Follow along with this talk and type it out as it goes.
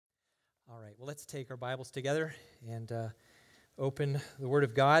right, well, let's take our Bibles together and open the Word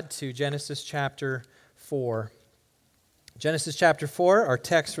of God to Genesis chapter 4. Genesis chapter 4, our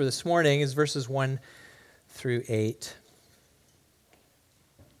text for this morning is verses 1 through 8.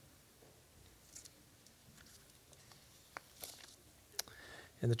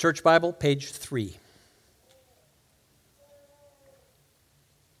 In the Church Bible, page 3.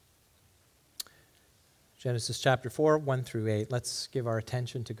 Genesis chapter 4, 1 through 8. Let's give our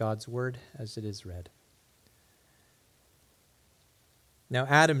attention to God's Word as it is read. Now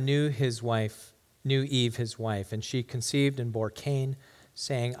Adam knew Eve his wife, and she conceived and bore Cain,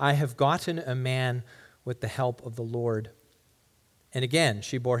 saying, I have gotten a man with the help of the Lord. And again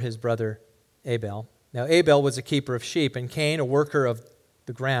she bore his brother Abel. Now Abel was a keeper of sheep, and Cain a worker of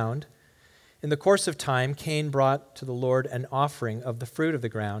the ground. In the course of time, Cain brought to the Lord an offering of the fruit of the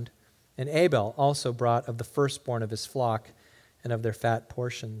ground, and Abel also brought of the firstborn of his flock and of their fat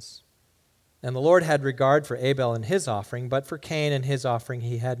portions. And the Lord had regard for Abel and his offering, but for Cain and his offering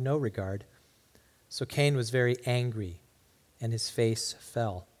he had no regard. So Cain was very angry, and his face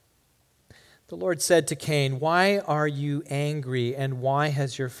fell. The Lord said to Cain, Why are you angry, and why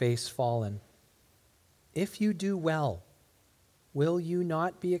has your face fallen? If you do well, will you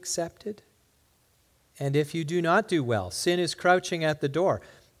not be accepted? And if you do not do well, sin is crouching at the door.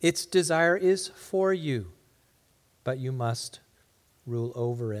 Its desire is for you, but you must rule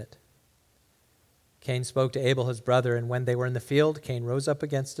over it. Cain spoke to Abel his brother, and when they were in the field, Cain rose up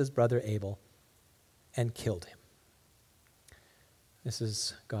against his brother Abel and killed him. This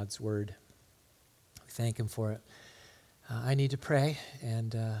is God's word. We thank him for it. I need to pray,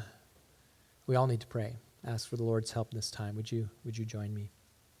 and we all need to pray. Ask for the Lord's help this time. Would you join me?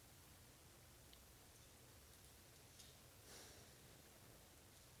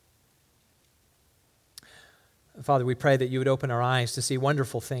 Father, we pray that you would open our eyes to see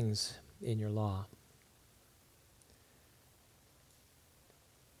wonderful things in your law.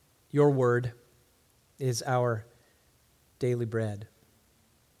 Your word is our daily bread.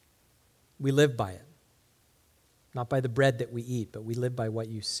 We live by it, not by the bread that we eat, but we live by what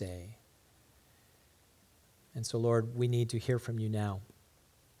you say. And so, Lord, we need to hear from you now.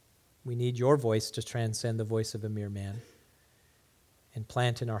 We need your voice to transcend the voice of a mere man and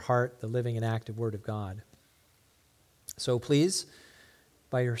plant in our heart the living and active word of God. So please,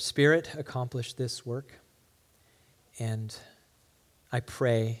 by your Spirit, accomplish this work. And I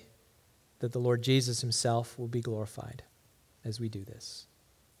pray that the Lord Jesus himself will be glorified as we do this.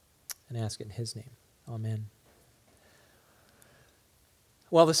 And ask it in his name. Amen.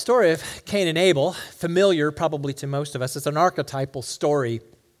 Well, the story of Cain and Abel, familiar probably to most of us, it's an archetypal story.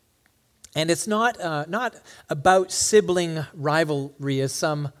 And it's not about sibling rivalry, as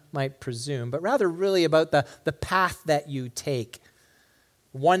some might presume, but rather really about the path that you take.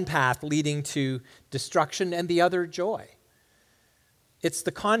 One path leading to destruction and the other joy. It's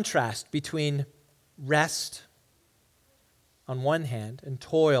the contrast between rest on one hand and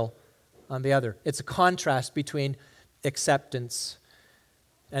toil on the other. It's a contrast between acceptance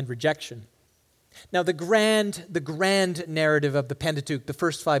and rejection. Now, the grand narrative of the Pentateuch, the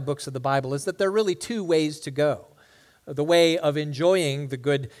first 5 books of the Bible, is that there are really 2 ways to go. The way of enjoying the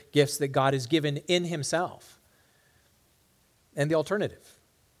good gifts that God has given in himself. And the alternative,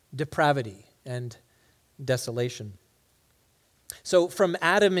 depravity and desolation. So from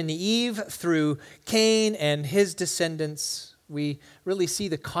Adam and Eve through Cain and his descendants, we really see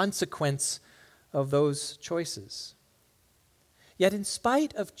the consequence of those choices. Yet in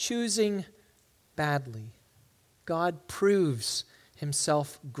spite of choosing badly, God proves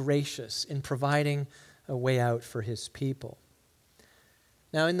himself gracious in providing a way out for his people.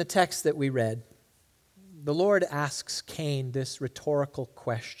 Now, in the text that we read, the Lord asks Cain this rhetorical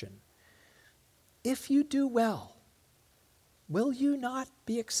question. If you do well, will you not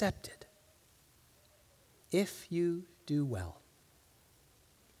be accepted? If you do well.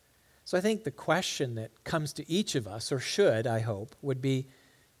 So I think the question that comes to each of us, or should, I hope, would be,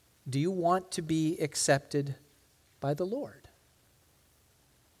 do you want to be accepted by the Lord?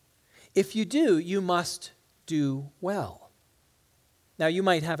 If you do, you must do well. Now, you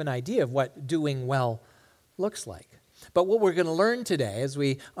might have an idea of what doing well looks like. But what we're going to learn today as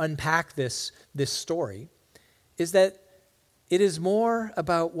we unpack this story is that it is more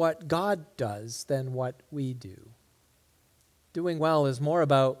about what God does than what we do. Doing well is more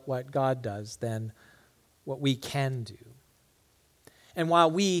about what God does than what we can do. And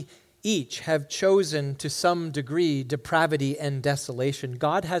while we each have chosen to some degree depravity and desolation,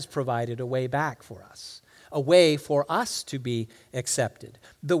 God has provided a way back for us, a way for us to be accepted,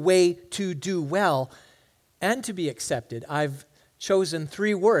 the way to do well and to be accepted. I've chosen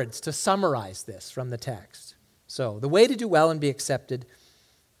 3 words to summarize this from the text. So, the way to do well and be accepted,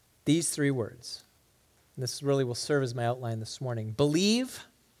 these 3 words. And this really will serve as my outline this morning. Believe,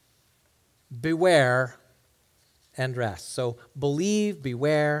 beware, and rest. So, believe,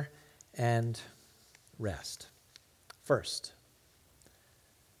 beware, and rest. First,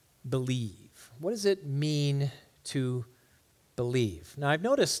 believe. What does it mean to believe? Now, I've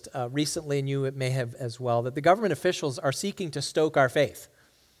noticed recently, and you may have as well, that the government officials are seeking to stoke our faith.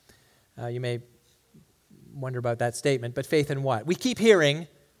 You may wonder about that statement, but faith in what? We keep hearing,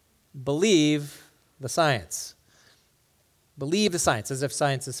 believe the science. Believe the science, as if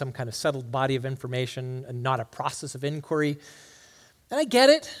science is some kind of settled body of information and not a process of inquiry. And I get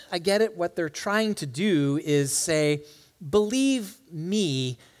it. What they're trying to do is say, believe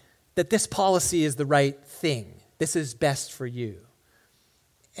me that this policy is the right thing. This is best for you.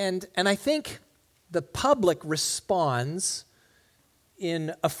 And I think the public responds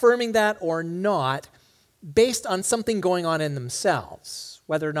in affirming that or not based on something going on in themselves,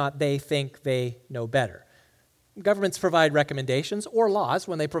 whether or not they think they know better. Governments provide recommendations or laws.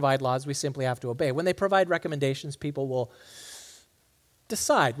 When they provide laws, we simply have to obey. When they provide recommendations, people will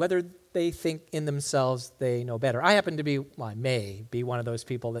decide whether they think in themselves they know better. I happen to be, I may be one of those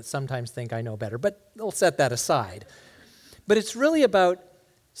people that sometimes think I know better, but we'll set that aside. But it's really about,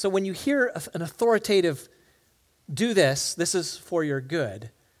 so when you hear an authoritative, do this is for your good,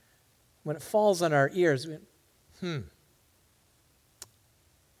 when it falls on our ears, do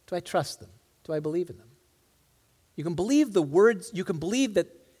I trust them? Do I believe in them? You can believe the words, you can believe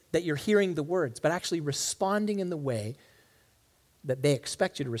that you're hearing the words, but actually responding in the way that they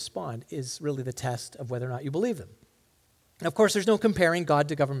expect you to respond is really the test of whether or not you believe them. And of course, there's no comparing God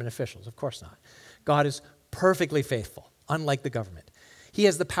to government officials. Of course not. God is perfectly faithful, unlike the government. He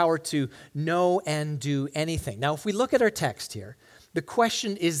has the power to know and do anything. Now, if we look at our text here, the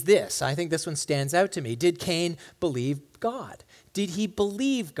question is this. I think this one stands out to me. Did Cain believe God? Did he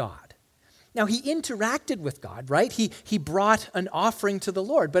believe God? Now, he interacted with God, right? He brought an offering to the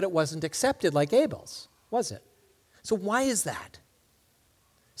Lord, but it wasn't accepted like Abel's, was it? So why is that?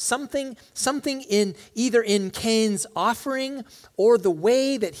 Something in either in Cain's offering or the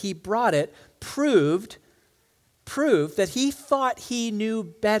way that he brought it proved that he thought he knew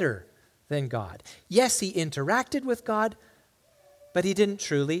better than God. Yes, he interacted with God, but he didn't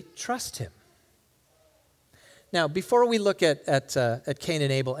truly trust him. Now, before we look at Cain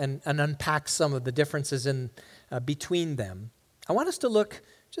and Abel and unpack some of the differences between them, I want us to look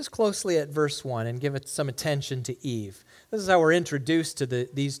just closely at verse 1 and give it some attention to Eve. This is how we're introduced to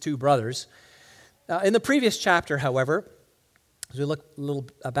these 2 brothers. In the previous chapter, however, as we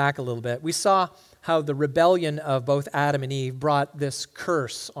look back a little bit, we saw how the rebellion of both Adam and Eve brought this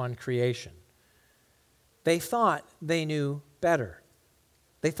curse on creation. They thought they knew better.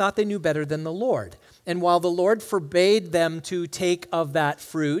 They thought they knew better than the Lord. And while the Lord forbade them to take of that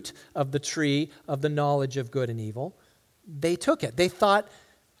fruit of the tree of the knowledge of good and evil, they took it. They thought,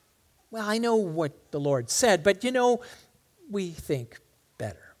 well, I know what the Lord said, but we think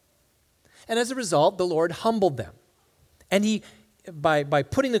better. And as a result, the Lord humbled them. And he, by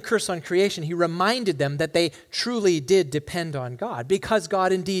putting the curse on creation, he reminded them that they truly did depend on God, because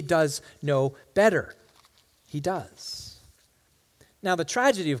God indeed does know better. He does. Now, the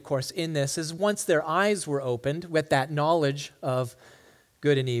tragedy, of course, in this is once their eyes were opened with that knowledge of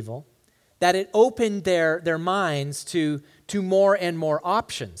good and evil, that it opened their minds to more and more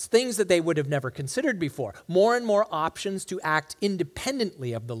options, things that they would have never considered before, more and more options to act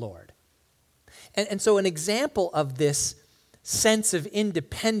independently of the Lord. And so an example of this sense of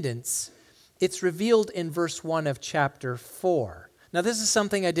independence, it's revealed in verse 1 of chapter 4. Now, this is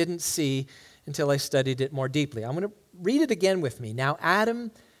something I didn't see until I studied it more deeply. I'm going to read it again with me. Now,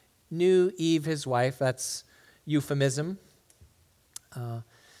 Adam knew Eve, his wife. That's euphemism.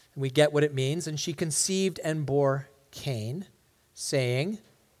 We get what it means. And she conceived and bore Cain, saying,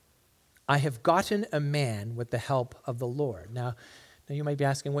 I have gotten a man with the help of the Lord. Now you might be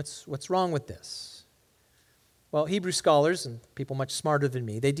asking, what's wrong with this? Well, Hebrew scholars, and people much smarter than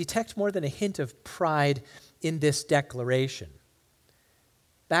me, they detect more than a hint of pride in this declaration.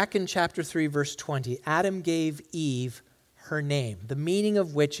 Back in chapter 3, verse 20, Adam gave Eve her name, the meaning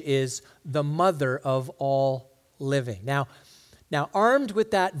of which is the mother of all living. Now, armed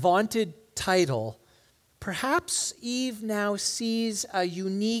with that vaunted title, perhaps Eve now sees a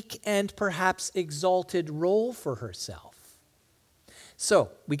unique and perhaps exalted role for herself.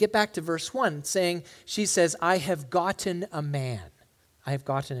 So, we get back to verse 1, she says, I have gotten a man. I have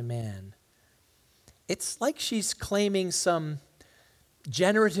gotten a man. It's like she's claiming some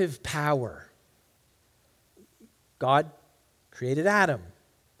generative power. God created Adam.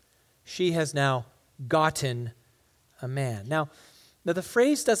 She has now gotten a man. Now the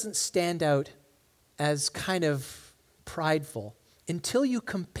phrase doesn't stand out as kind of prideful until you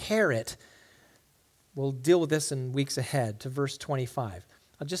compare it. We'll deal with this in weeks ahead, to verse 25.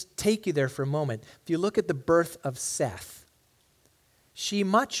 I'll just take you there for a moment. If you look at the birth of Seth, she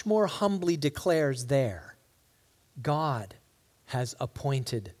much more humbly declares there, God has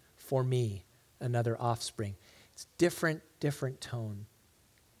appointed for me another offspring. It's different tone.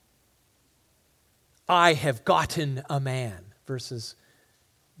 I have gotten a man versus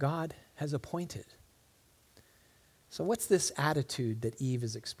God has appointed. So what's this attitude that Eve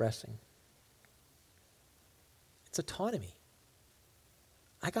is expressing? It's autonomy.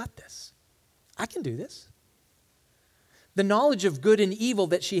 I got this. I can do this. The knowledge of good and evil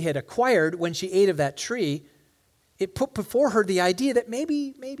that she had acquired when she ate of that tree, it put before her the idea that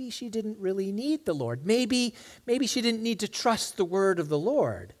maybe she didn't really need the Lord. Maybe she didn't need to trust the word of the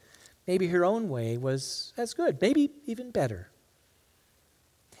Lord. Maybe her own way was as good, maybe even better.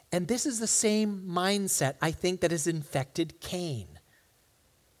 And this is the same mindset, I think, that has infected Cain.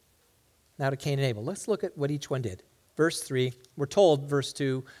 Now to Cain and Abel. Let's look at what each one did. Verse 3, we're told, verse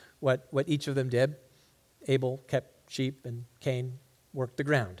 2, what each of them did. Abel kept sheep and Cain worked the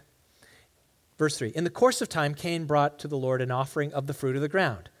ground. Verse 3, in the course of time, Cain brought to the Lord an offering of the fruit of the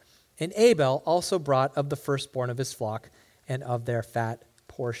ground. And Abel also brought of the firstborn of his flock and of their fat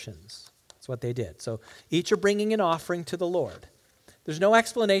portions. That's what they did. So each are bringing an offering to the Lord. There's no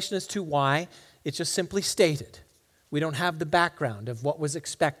explanation as to why. It's just simply stated. We don't have the background of what was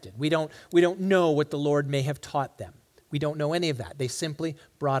expected. We don't know what the Lord may have taught them. We don't know any of that. They simply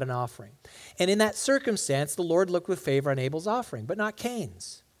brought an offering. And in that circumstance, the Lord looked with favor on Abel's offering, but not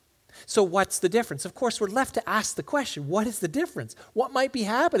Cain's. So what's the difference? Of course, we're left to ask the question, what is the difference? What might be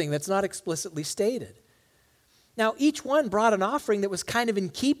happening that's not explicitly stated? Now, each one brought an offering that was kind of in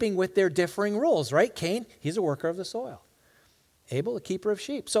keeping with their differing roles, right? Cain, he's a worker of the soil. Abel, a keeper of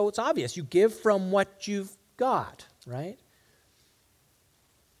sheep. So it's obvious. You give from what you've got, right?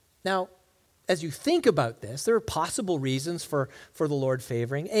 Now, as you think about this, there are possible reasons for the Lord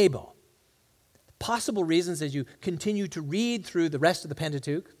favoring Abel. Possible reasons as you continue to read through the rest of the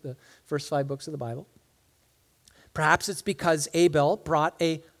Pentateuch, the first 5 books of the Bible. Perhaps it's because Abel brought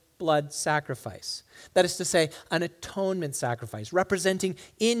a blood sacrifice. That is to say, an atonement sacrifice, representing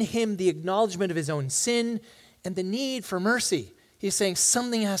in him the acknowledgement of his own sin and the need for mercy. He's saying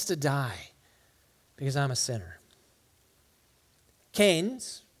something has to die because I'm a sinner.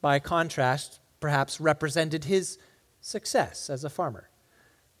 Cain's, by contrast, perhaps represented his success as a farmer.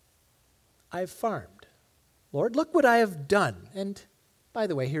 I've farmed. Lord, look what I have done. And by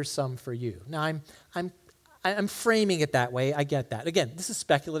the way, here's some for you. Now, I'm framing it that way. I get that. Again, this is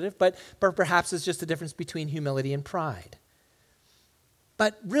speculative, but perhaps it's just the difference between humility and pride.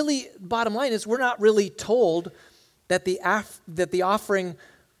 But really, bottom line is we're not really told that the offering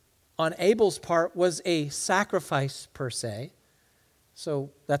on Abel's part was a sacrifice per se.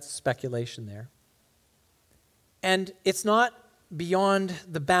 So that's speculation there. And it's not beyond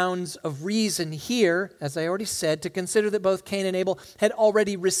the bounds of reason here, as I already said, to consider that both Cain and Abel had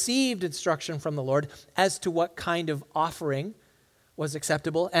already received instruction from the Lord as to what kind of offering was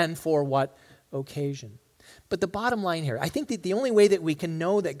acceptable and for what occasion. But the bottom line here, I think that the only way that we can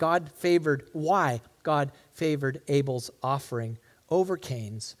know that why God favored Abel's offering over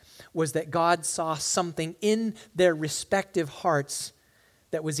Cain's was that God saw something in their respective hearts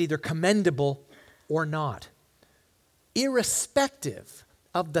that was either commendable or not, irrespective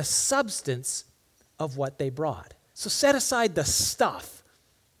of the substance of what they brought. So set aside the stuff.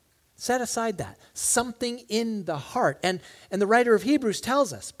 Set aside that. Something in the heart. And the writer of Hebrews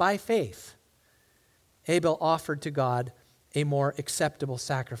tells us, by faith, Abel offered to God a more acceptable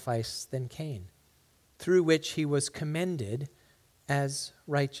sacrifice than Cain, through which he was commended as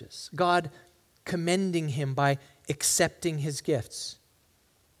righteous. God commending him by accepting his gifts.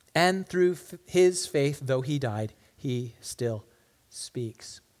 And through his faith, though he died, he still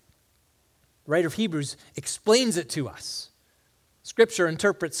speaks. The writer of Hebrews explains it to us. Scripture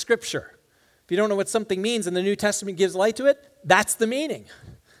interprets Scripture. If you don't know what something means and the New Testament gives light to it, that's the meaning.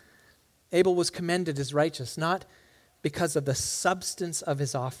 Abel was commended as righteous, not because of the substance of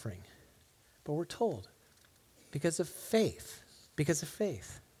his offering, but we're told because of faith. Because of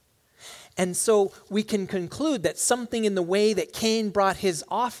faith. And so we can conclude that something in the way that Cain brought his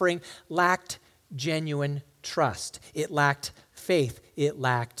offering lacked genuine trust. It lacked faith. It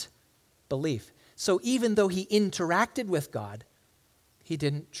lacked belief. So even though he interacted with God, he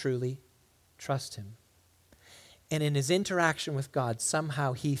didn't truly trust him. And in his interaction with God,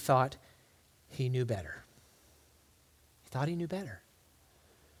 somehow he thought he knew better. He thought he knew better.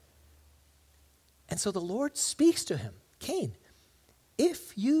 And so the Lord speaks to him, Cain,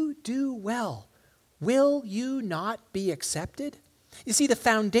 if you do well, will you not be accepted? You see, the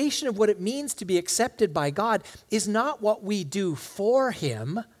foundation of what it means to be accepted by God is not what we do for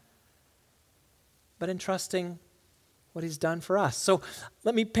him, but in trusting what he's done for us. So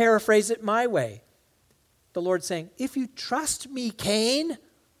let me paraphrase it my way. The Lord saying, if you trust me, Cain,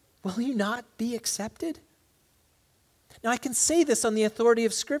 will you not be accepted? Now, I can say this on the authority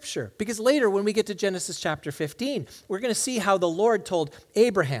of Scripture, because later when we get to Genesis chapter 15, we're going to see how the Lord told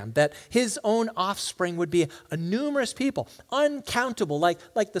Abraham that his own offspring would be a numerous people, uncountable,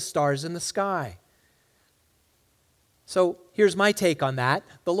 like the stars in the sky. So here's my take on that.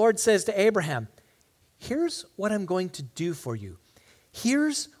 The Lord says to Abraham, here's what I'm going to do for you.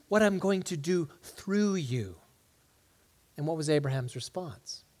 Here's what I'm going to do through you. And what was Abraham's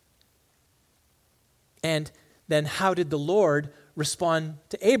response? And then how did the Lord respond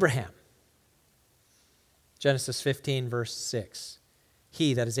to Abraham? Genesis 15, verse 6.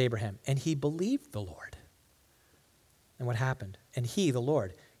 He, that is Abraham, and he believed the Lord. And what happened? And he, the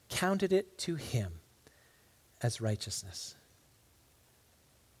Lord, counted it to him as righteousness.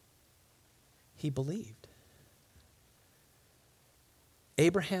 He believed.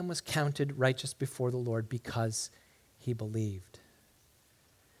 Abraham was counted righteous before the Lord because he believed.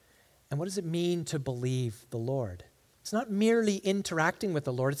 And what does it mean to believe the Lord? It's not merely interacting with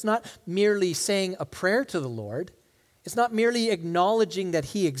the Lord. It's not merely saying a prayer to the Lord. It's not merely acknowledging that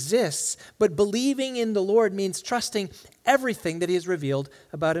he exists, but believing in the Lord means trusting everything that he has revealed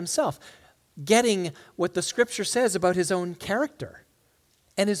about himself, getting what the Scripture says about his own character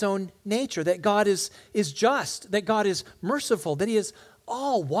and his own nature, that God is just, that God is merciful, that he is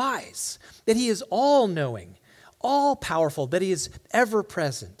all-wise, that he is all-knowing, all-powerful, that he is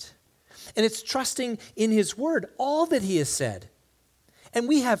ever-present. And it's trusting in his word, all that he has said. And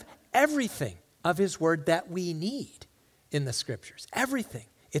we have everything of his word that we need in the Scriptures. Everything.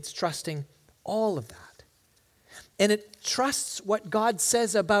 It's trusting all of that. And it trusts what God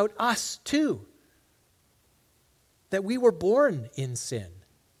says about us too. That we were born in sin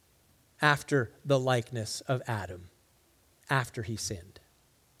after the likeness of Adam, after he sinned.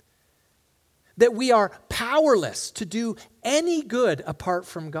 That we are powerless to do any good apart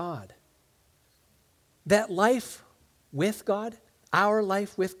from God. That life with God, our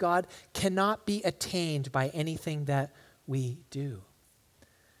life with God, cannot be attained by anything that we do.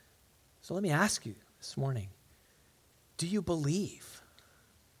 So let me ask you this morning, do you believe?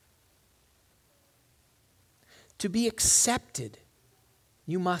 To be accepted,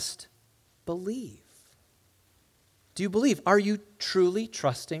 you must believe. Do you believe? Are you truly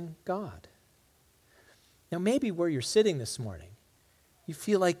trusting God? Now, maybe where you're sitting this morning, you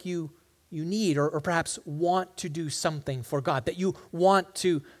feel like you need or perhaps want to do something for God, that you want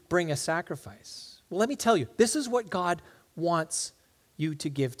to bring a sacrifice. Well, let me tell you, this is what God wants you to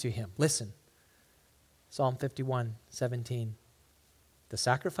give to him. Listen, Psalm 51:17. The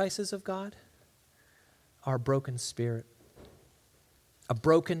sacrifices of God are a broken spirit, a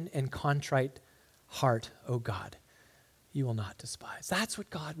broken and contrite heart, O God, you will not despise. That's what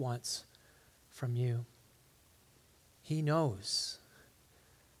God wants from you. He knows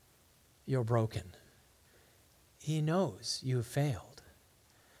you're broken. He knows you have failed.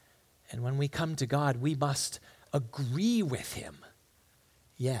 And when we come to God, we must agree with him.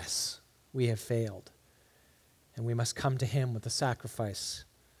 Yes, we have failed. And we must come to him with the sacrifice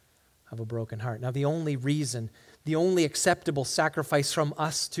of a broken heart. Now, the only acceptable sacrifice from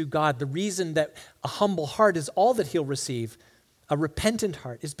us to God, the reason that a humble heart is all that he'll receive, a repentant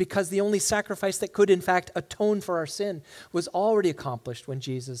heart, is because the only sacrifice that could, in fact, atone for our sin was already accomplished when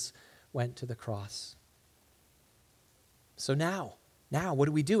Jesus went to the cross. So now, what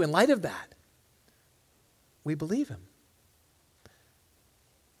do we do in light of that? We believe him.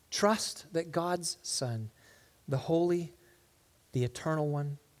 Trust that God's Son, the Holy, the Eternal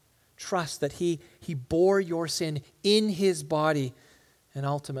One, trust that he bore your sin in his body and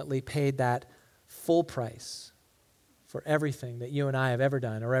ultimately paid that full price for everything that you and I have ever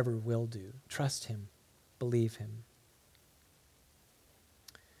done or ever will do. Trust him. Believe him.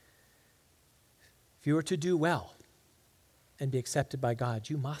 If you are to do well and be accepted by God,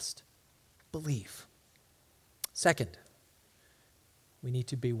 you must believe. Second, we need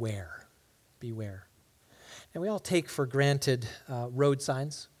to beware. Beware. And we all take for granted road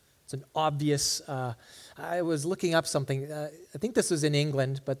signs. It's an obvious, I was looking up something. I think this was in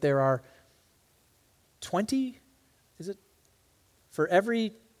England, but there are 20, for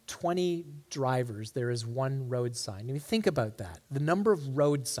every 20 drivers, there is one road sign. If you think about that, the number of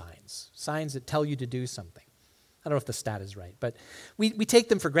road signs that tell you to do something. I don't know if the stat is right, but we take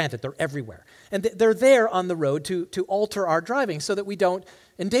them for granted. They're everywhere. And they're there on the road to alter our driving so that we don't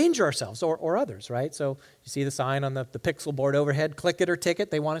endanger ourselves or others, right? So you see the sign on the pixel board overhead, click it or ticket.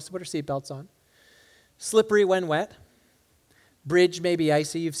 They want us to put our seatbelts on. Slippery when wet. Bridge may be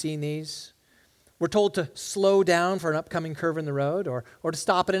icy. You've seen these. We're told to slow down for an upcoming curve in the road or to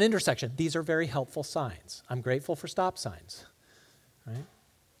stop at an intersection. These are very helpful signs. I'm grateful for stop signs, right?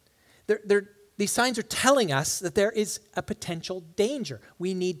 These signs are telling us that there is a potential danger.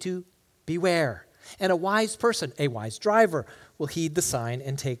 We need to beware. And a wise person, a wise driver, will heed the sign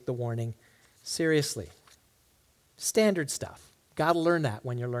and take the warning seriously. Standard stuff. Got to learn that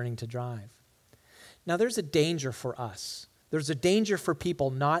when you're learning to drive. Now, there's a danger for us. There's a danger for people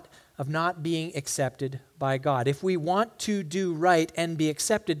of not being accepted by God. If we want to do right and be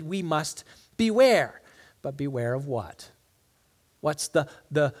accepted, we must beware. But beware of what? What's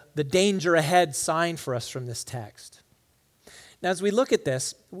the danger ahead sign for us from this text? Now, as we look at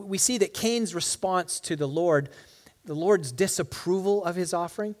this, we see that Cain's response to the Lord's disapproval of his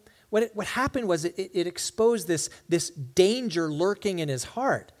offering, what happened was it exposed this danger lurking in his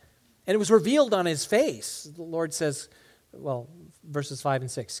heart. And it was revealed on his face. The Lord says, well, verses 5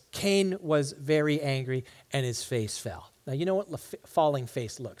 and 6, Cain was very angry and his face fell. Now, you know what falling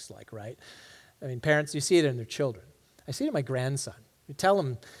face looks like, right? I mean, parents, you see it in their children. I see it in my grandson. You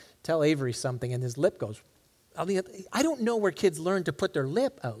tell Avery something and his lip goes, I don't know where kids learn to put their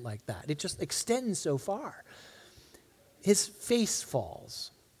lip out like that. It just extends so far. His face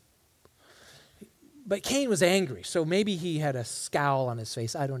falls. But Cain was angry, so maybe he had a scowl on his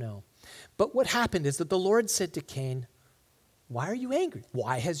face. I don't know. But what happened is that the Lord said to Cain, why are you angry?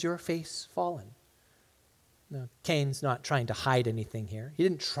 Why has your face fallen? Now, Cain's not trying to hide anything here. He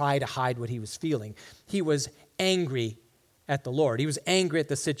didn't try to hide what he was feeling. He was angry at the Lord. He was angry at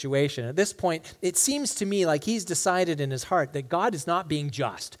the situation. At this point, it seems to me like he's decided in his heart that God is not being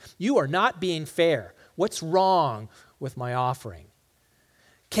just. You are not being fair. What's wrong with my offering?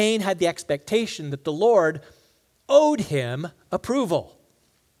 Cain had the expectation that the Lord owed him approval.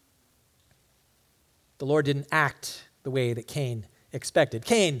 The Lord didn't act the way that Cain expected.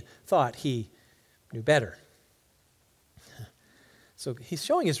 Cain thought he knew better. So he's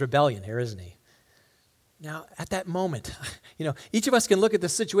showing his rebellion here, isn't he? Now, at that moment, each of us can look at the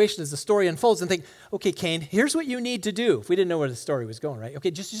situation as the story unfolds and think, okay, Cain, here's what you need to do. If we didn't know where the story was going, right?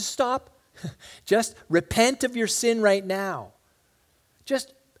 Okay, just stop. Just repent of your sin right now.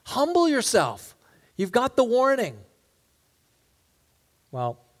 Just humble yourself. You've got the warning.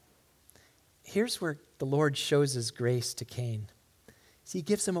 Well, here's where the Lord shows his grace to Cain. See, he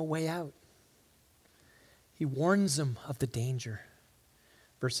gives him a way out. He warns him of the danger.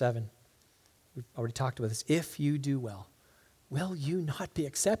 Verse 7, we've already talked about this. If you do well, will you not be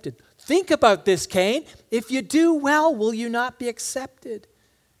accepted? Think about this, Cain. If you do well, will you not be accepted?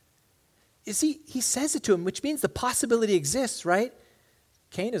 You see, he says it to him, which means the possibility exists, right?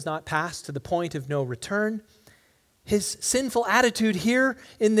 Cain has not passed to the point of no return. His sinful attitude here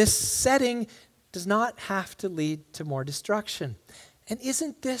in this setting does not have to lead to more destruction. And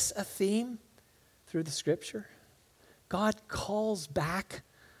isn't this a theme through the scripture? God calls back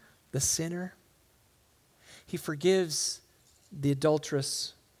the sinner. He forgives the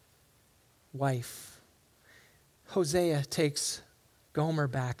adulterous wife. Hosea takes Gomer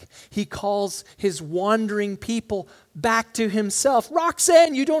back. He calls his wandering people back to himself.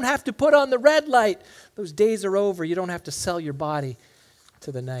 Roxanne, you don't have to put on the red light. Those days are over. You don't have to sell your body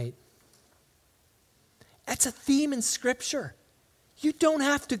to the night. That's a theme in Scripture. You don't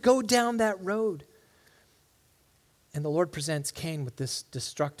have to go down that road. And the Lord presents Cain with this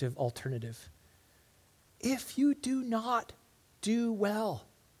destructive alternative. If you do not do well,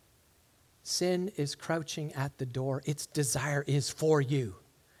 sin is crouching at the door. Its desire is for you.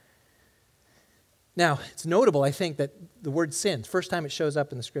 Now, it's notable, I think, that the word sin, first time it shows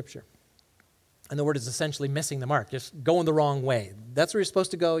up in the Scripture. And the word is essentially missing the mark, just going the wrong way. That's where you're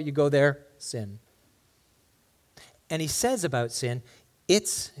supposed to go. You go there, sin. And he says about sin,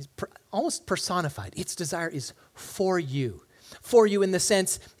 it's almost personified. Its desire is for you. For you in the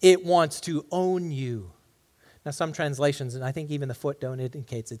sense it wants to own you. Now, some translations, and I think even the footnote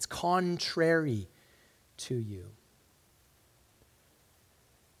indicates it's contrary to you.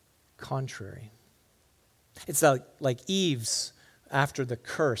 Contrary. It's like Eve's, after the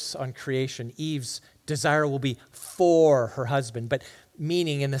curse on creation, Eve's desire will be for her husband, but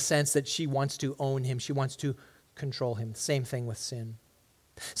meaning in the sense that she wants to own him. She wants to control him. Same thing with sin.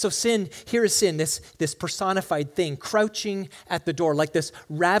 So sin, here is sin, this personified thing crouching at the door like this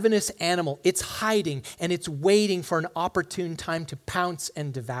ravenous animal. It's hiding and it's waiting for an opportune time to pounce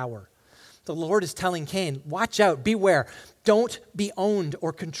and devour. The Lord is telling Cain, watch out, beware. Don't be owned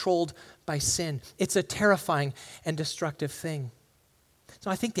or controlled by sin. It's a terrifying and destructive thing. So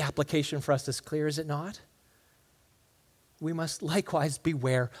I think the application for us is clear, is it not? We must likewise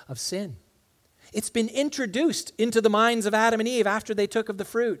beware of sin. It's been introduced into the minds of Adam and Eve after they took of the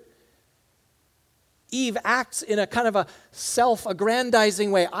fruit. Eve acts in a kind of a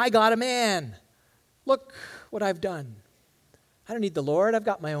self-aggrandizing way. I got a man. Look what I've done. I don't need the Lord. I've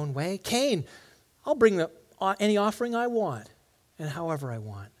got my own way. Cain, I'll bring any offering I want and however I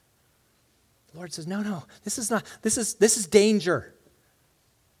want. The Lord says, no, this is danger.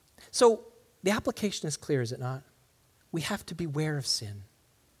 So the application is clear, is it not? We have to beware of sin.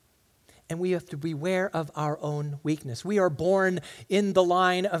 And we have to beware of our own weakness. We are born in the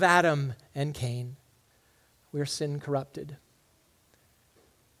line of Adam and Cain. We are sin corrupted.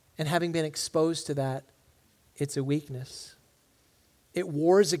 And having been exposed to that, it's a weakness. It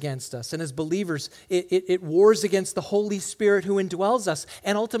wars against us. And as believers, it wars against the Holy Spirit who indwells us.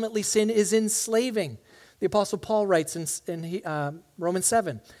 And ultimately, sin is enslaving. The Apostle Paul writes in Romans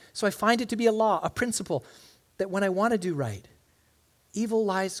 7, so I find it to be a law, a principle, that when I want to do right, evil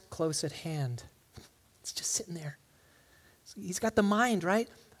lies close at hand. It's just sitting there. So he's got the mind, right?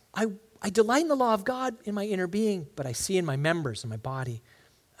 I delight in the law of God in my inner being, but I see in my members, in my body,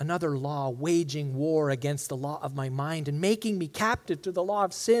 another law waging war against the law of my mind and making me captive to the law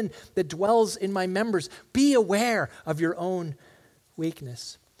of sin that dwells in my members. Be aware of your own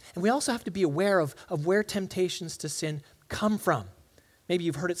weakness. And we also have to be aware of where temptations to sin come from. Maybe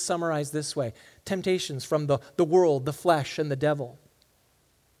you've heard it summarized this way. Temptations from the world, the flesh, and the devil.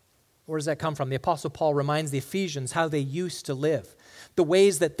 Where does that come from? The Apostle Paul reminds the Ephesians how they used to live, the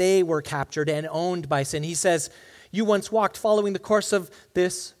ways that they were captured and owned by sin. He says, you once walked following the course of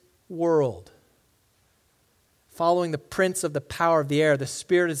this world, following the prince of the power of the air. The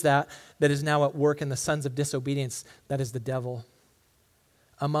spirit is that is now at work in the sons of disobedience, that is the devil,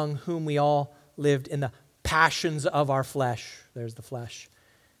 among whom we all lived in the passions of our flesh. There's the flesh.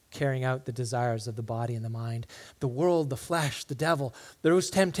 Carrying out the desires of the body and the mind. The world, the flesh, the devil, those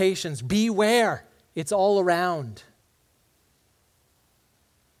temptations, beware. It's all around.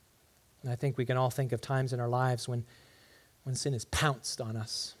 And I think we can all think of times in our lives when sin has pounced on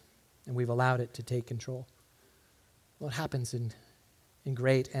us and we've allowed it to take control. Well, it happens in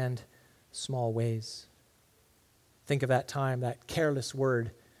great and small ways. Think of that time, that careless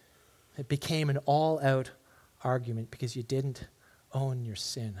word. It became an all-out argument because you didn't own your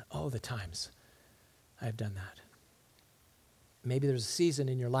sin. Oh, the times I've done that. Maybe there's a season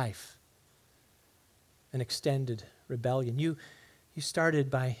in your life, an extended rebellion. You started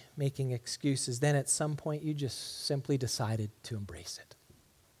by making excuses. Then at some point, you just simply decided to embrace it.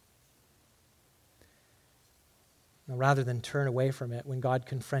 Now, rather than turn away from it, when God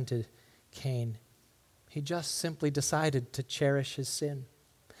confronted Cain, he just simply decided to cherish his sin.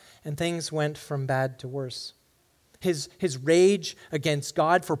 And things went from bad to worse. His rage against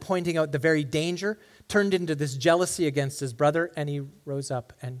God for pointing out the very danger turned into this jealousy against his brother, and he rose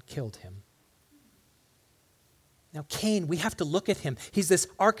up and killed him. Now, Cain, we have to look at him. He's this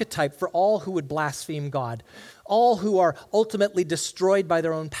archetype for all who would blaspheme God, all who are ultimately destroyed by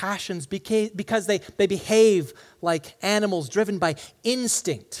their own passions because they behave like animals driven by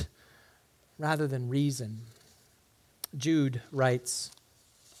instinct rather than reason. Jude writes,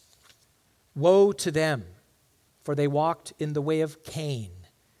 woe to them, for they walked in the way of Cain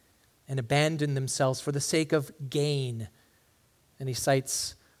and abandoned themselves for the sake of gain. And he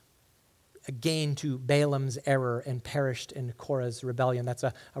cites a gain to Balaam's error and perished in Korah's rebellion. That's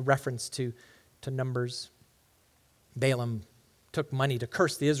a reference to Numbers. Balaam took money to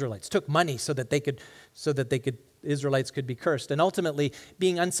curse the Israelites, took money so that Israelites could be cursed. And ultimately,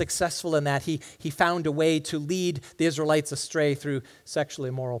 being unsuccessful in that, he found a way to lead the Israelites astray through sexually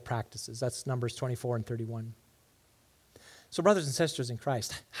immoral practices. That's Numbers 24 and 31. So brothers and sisters in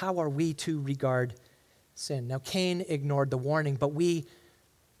Christ, how are we to regard sin? Now, Cain ignored the warning, but we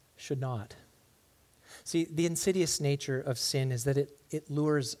should not. See, the insidious nature of sin is that it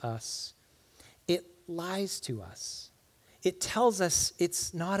lures us. It lies to us. It tells us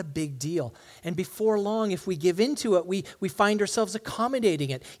it's not a big deal. And before long, if we give into it, we find ourselves accommodating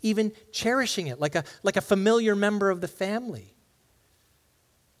it, even cherishing it, like a familiar member of the family.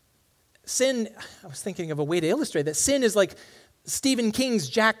 Sin, I was thinking of a way to illustrate that. Sin is like Stephen King's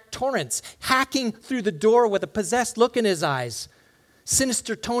Jack Torrance, hacking through the door with a possessed look in his eyes,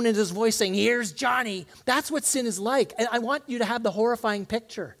 sinister tone in his voice saying, here's Johnny. That's what sin is like. And I want you to have the horrifying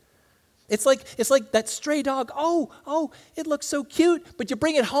picture. It's like that stray dog. Oh, it looks so cute, but you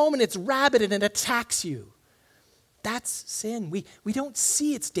bring it home and it's rabid and it attacks you. That's sin. We don't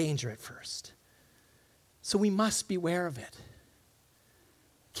see its danger at first. So we must beware of it.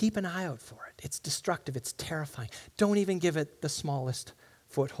 Keep an eye out for it. It's destructive. It's terrifying. Don't even give it the smallest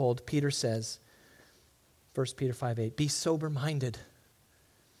foothold. Peter says, 1 Peter 5:8, be sober-minded.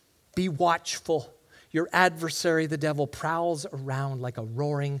 Be watchful. Your adversary, the devil, prowls around like a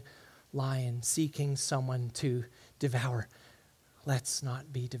roaring lion, seeking someone to devour. Let's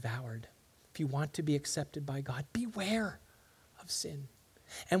not be devoured. If you want to be accepted by God, beware of sin.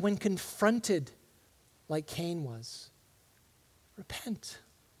 And when confronted like Cain was, repent.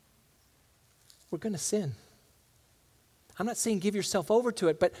 We're going to sin. I'm not saying give yourself over to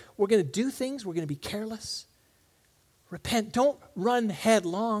it, but we're going to do things. We're going to be careless. Repent. Don't run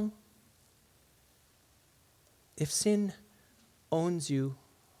headlong. If sin owns you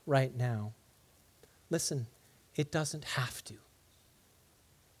right now, listen, it doesn't have to.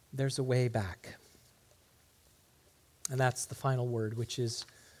 There's a way back. And that's the final word, which is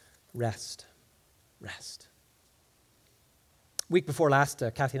rest. Rest. Week before last,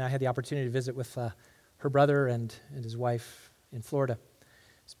 Kathy and I had the opportunity to visit with her brother and his wife in Florida.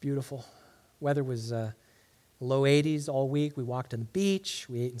 It's beautiful. Weather was low 80s all week. We walked on the beach.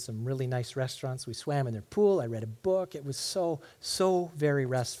 We ate in some really nice restaurants. We swam in their pool. I read a book. It was so very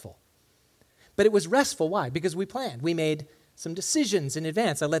restful. But it was restful. Why? Because we planned. We made some decisions in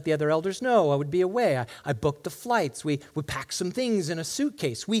advance. I let the other elders know I would be away. I booked the flights. We packed some things in a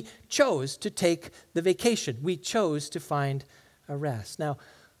suitcase. We chose to take the vacation. We chose to find a rest. Now,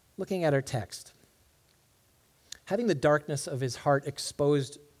 looking at our text, having the darkness of his heart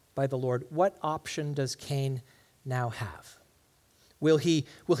exposed by the Lord, what option does Cain now have? Will he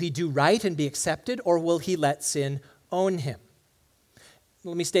do right and be accepted, or will he let sin own him?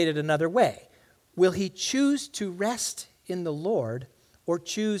 Let me state it another way. Will he choose to rest in the Lord or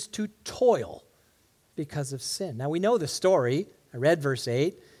choose to toil because of sin? Now we know the story. I read verse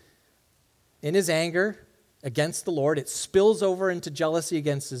 8. In his anger against the Lord, it spills over into jealousy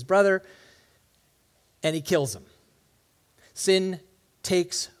against his brother, and he kills him. Sin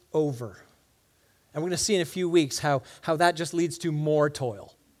takes over. And we're going to see in a few weeks how that just leads to more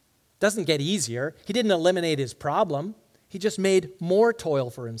toil. It doesn't get easier. He didn't eliminate his problem. He just made more toil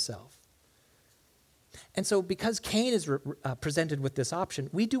for himself. And so because Cain is presented with this option,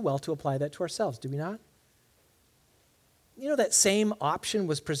 we do well to apply that to ourselves, do we not? You know, that same option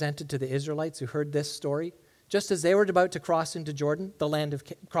was presented to the Israelites who heard this story, just as they were about to cross into Jordan,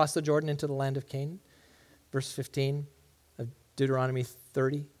 cross the Jordan into the land of Canaan. Verse 15 of Deuteronomy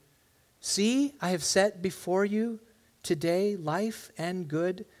 30. See, I have set before you today life and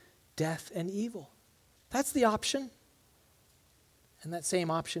good, death and evil. That's the option. And that same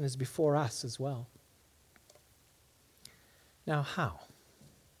option is before us as well. Now, how?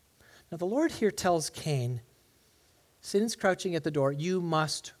 Now, the Lord here tells Cain, sin is crouching at the door. You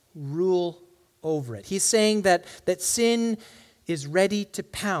must rule over it. He's saying that sin is ready to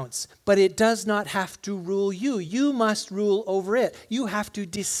pounce, but it does not have to rule you. You must rule over it. You have to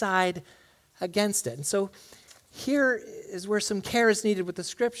decide against it. And so here is where some care is needed with the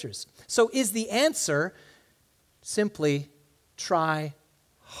scriptures. So is the answer simply try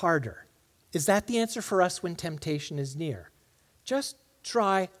harder? Is that the answer for us when temptation is near? Just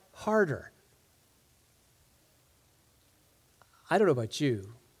try harder. I don't know about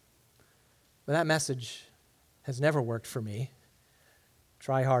you, but that message has never worked for me.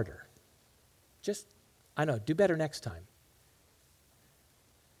 Try harder. Do better next time.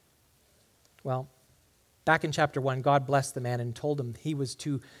 Well, back in chapter 1, God blessed the man and told him he was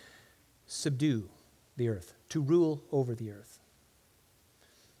to subdue the earth, to rule over the earth.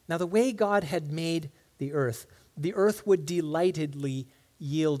 Now, the way God had made the earth would delightedly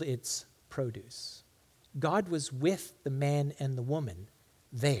yield its produce. God was with the man and the woman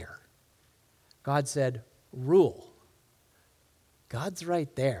there. God said, rule. God's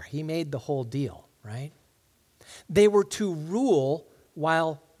right there. He made the whole deal, right? They were to rule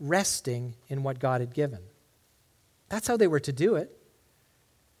while resting in what God had given. That's how they were to do it.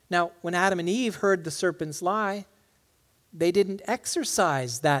 Now, when Adam and Eve heard the serpent's lie, they didn't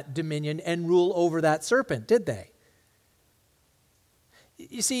exercise that dominion and rule over that serpent, did they?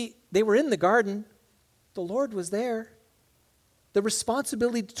 You see, they were in the garden. The Lord was there. The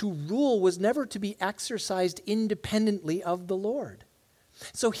responsibility to rule was never to be exercised independently of the Lord.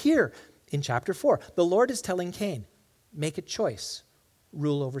 So here, in chapter 4, the Lord is telling Cain, make a choice,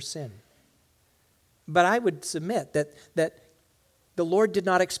 rule over sin. But I would submit that the Lord did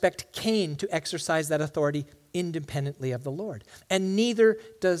not expect Cain to exercise that authority independently of the Lord. And neither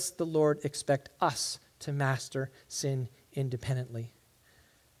does the Lord expect us to master sin independently.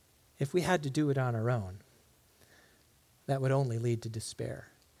 If we had to do it on our own, that would only lead to despair.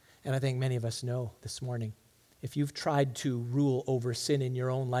 And I think many of us know this morning, if you've tried to rule over sin in your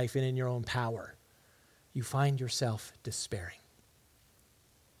own life and in your own power, you find yourself despairing.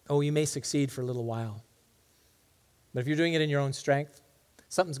 Oh, you may succeed for a little while, but if you're doing it in your own strength,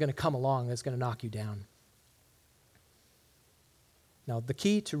 something's going to come along that's going to knock you down. Now, the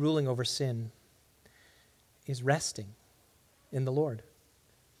key to ruling over sin is resting in the Lord.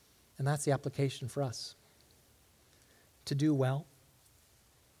 And that's the application for us. To do well,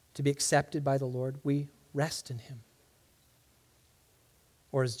 to be accepted by the Lord, we rest in Him.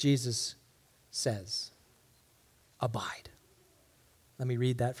 Or as Jesus says, abide. Let me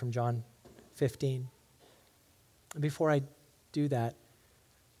read that from John 15. Before I do that,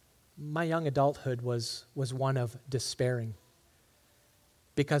 my young adulthood was one of despairing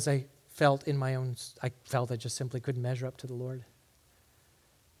because I felt I just simply couldn't measure up to the Lord.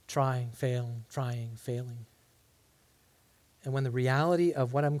 Trying, failing. And when the reality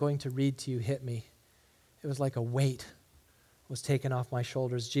of what I'm going to read to you hit me, it was like a weight was taken off my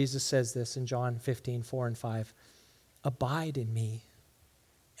shoulders. Jesus says this in John 15, 4 and 5. Abide in me,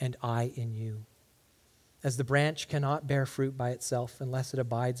 and I in you. As the branch cannot bear fruit by itself unless it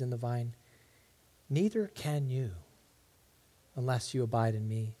abides in the vine, neither can you unless you abide in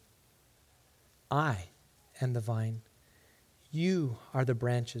me. I am the vine. You are the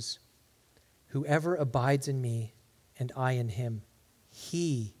branches. Whoever abides in me and I in him,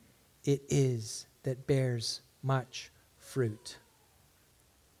 he it is that bears much fruit.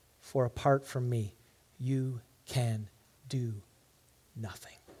 For apart from me, you can do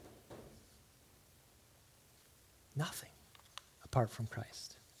nothing. Nothing apart from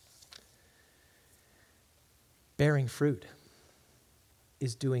Christ. Bearing fruit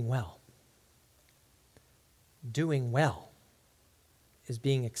is doing well. Doing well is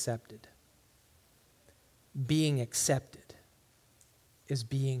being accepted. Being accepted is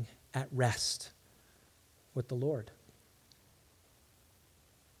being at rest with the Lord.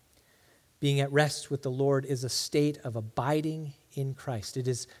 Being at rest with the Lord is a state of abiding in Christ. It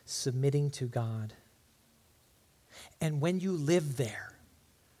is submitting to God. And when you live there,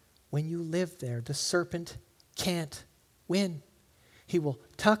 the serpent can't win. He will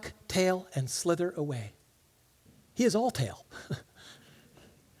tuck tail and slither away. He is all tail.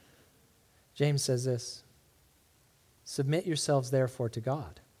 James says this, submit yourselves therefore to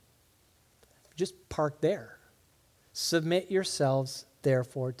God. Just park there. Submit yourselves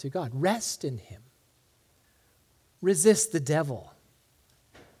therefore to God. Rest in Him. Resist the devil,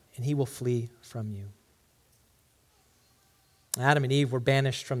 and he will flee from you. Adam and Eve were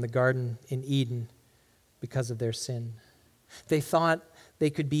banished from the garden in Eden because of their sin. They thought they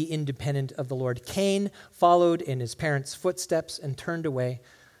could be independent of the Lord. Cain followed in his parents' footsteps and turned away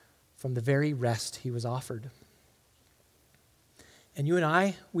from the very rest he was offered. And you and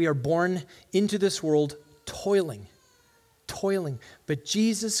I, we are born into this world toiling. But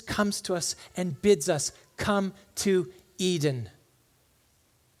Jesus comes to us and bids us come to Eden.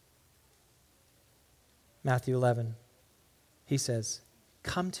 Matthew 11, he says,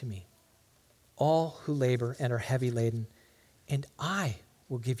 come to me, all who labor and are heavy laden, and I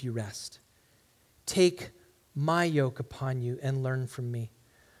will give you rest. Take my yoke upon you and learn from me,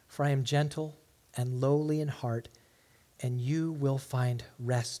 for I am gentle and lowly in heart, and you will find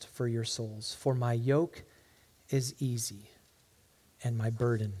rest for your souls. For my yoke is easy, and my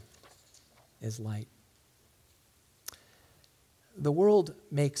burden is light. The world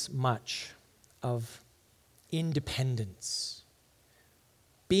makes much of independence.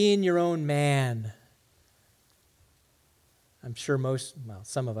 Being your own man. I'm sure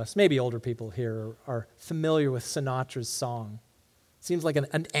some of us, maybe older people here, are familiar with Sinatra's song. Seems like an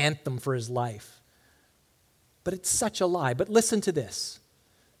anthem for his life. But it's such a lie. But listen to this.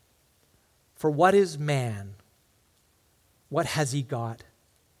 For what is man? What has he got?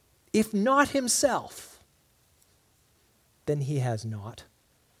 If not himself, then he has not.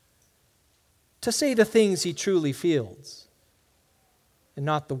 To say the things he truly feels, and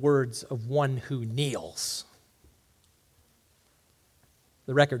not the words of one who kneels.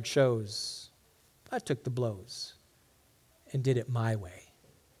 The record shows I took the blows and did it my way.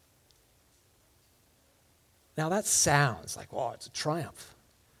 Now that sounds like, oh, it's a triumph.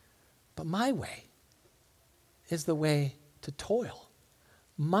 But my way is the way to toil.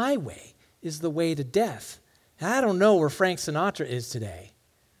 My way is the way to death. And I don't know where Frank Sinatra is today,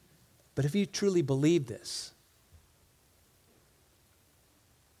 but if you truly believe this,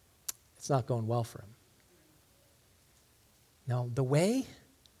 it's not going well for him. No, the way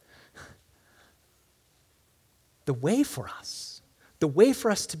for us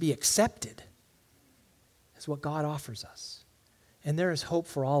to be accepted is what God offers us. And there is hope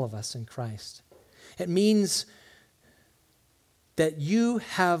for all of us in Christ. It means that you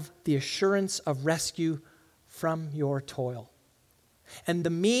have the assurance of rescue from your toil. And the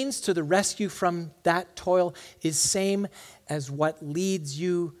means to the rescue from that toil is same as what leads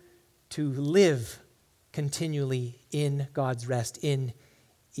you to live continually in God's rest, in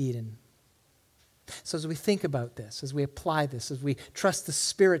Eden. So as we think about this, as we apply this, as we trust the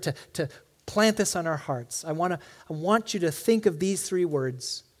Spirit to plant this on our hearts, I want you to think of these three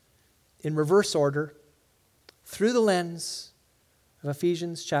words in reverse order through the lens of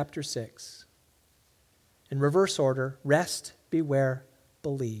Ephesians chapter 6. In reverse order, rest, beware,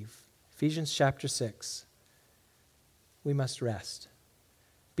 believe. Ephesians chapter 6. We must rest.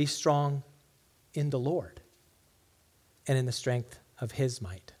 Be strong in the Lord and in the strength of His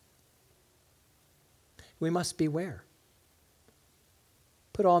might. We must beware.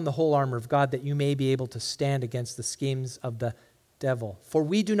 Put on the whole armor of God that you may be able to stand against the schemes of the devil. For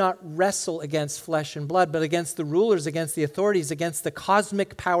we do not wrestle against flesh and blood, but against the rulers, against the authorities, against the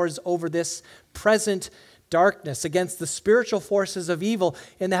cosmic powers over this present darkness, against the spiritual forces of evil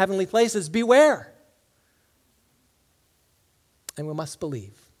in the heavenly places. Beware. And we must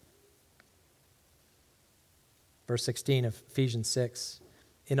believe. Verse 16 of Ephesians 6,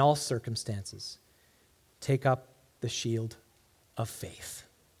 in all circumstances, take up the shield of faith.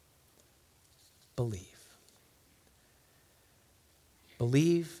 Believe.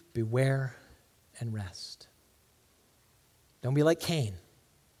 Believe, beware, and rest. Don't be like Cain.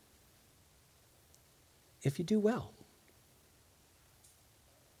 If you do well,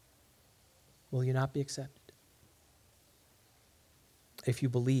 will you not be accepted? If you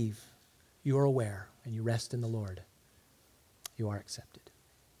believe, you are aware, and you rest in the Lord, you are accepted.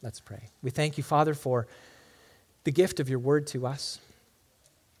 Let's pray. We thank you, Father, for the gift of your word to us.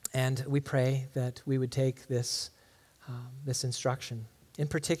 And we pray that we would take this instruction, in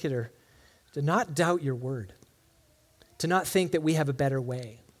particular, to not doubt your word, to not think that we have a better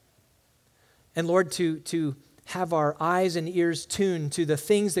way. And Lord, to have our eyes and ears tuned to the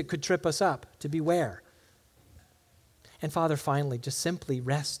things that could trip us up, to beware. And Father, finally, just simply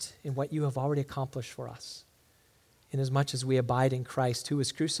rest in what you have already accomplished for us, inasmuch as we abide in Christ, who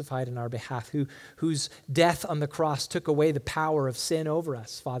was crucified in our behalf, whose death on the cross took away the power of sin over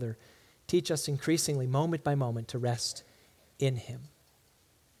us. Father, teach us increasingly, moment by moment, to rest in him.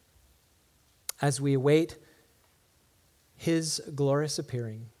 As we await his glorious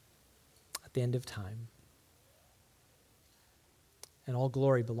appearing at the end of time. And all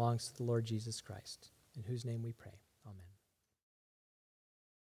glory belongs to the Lord Jesus Christ, in whose name we pray.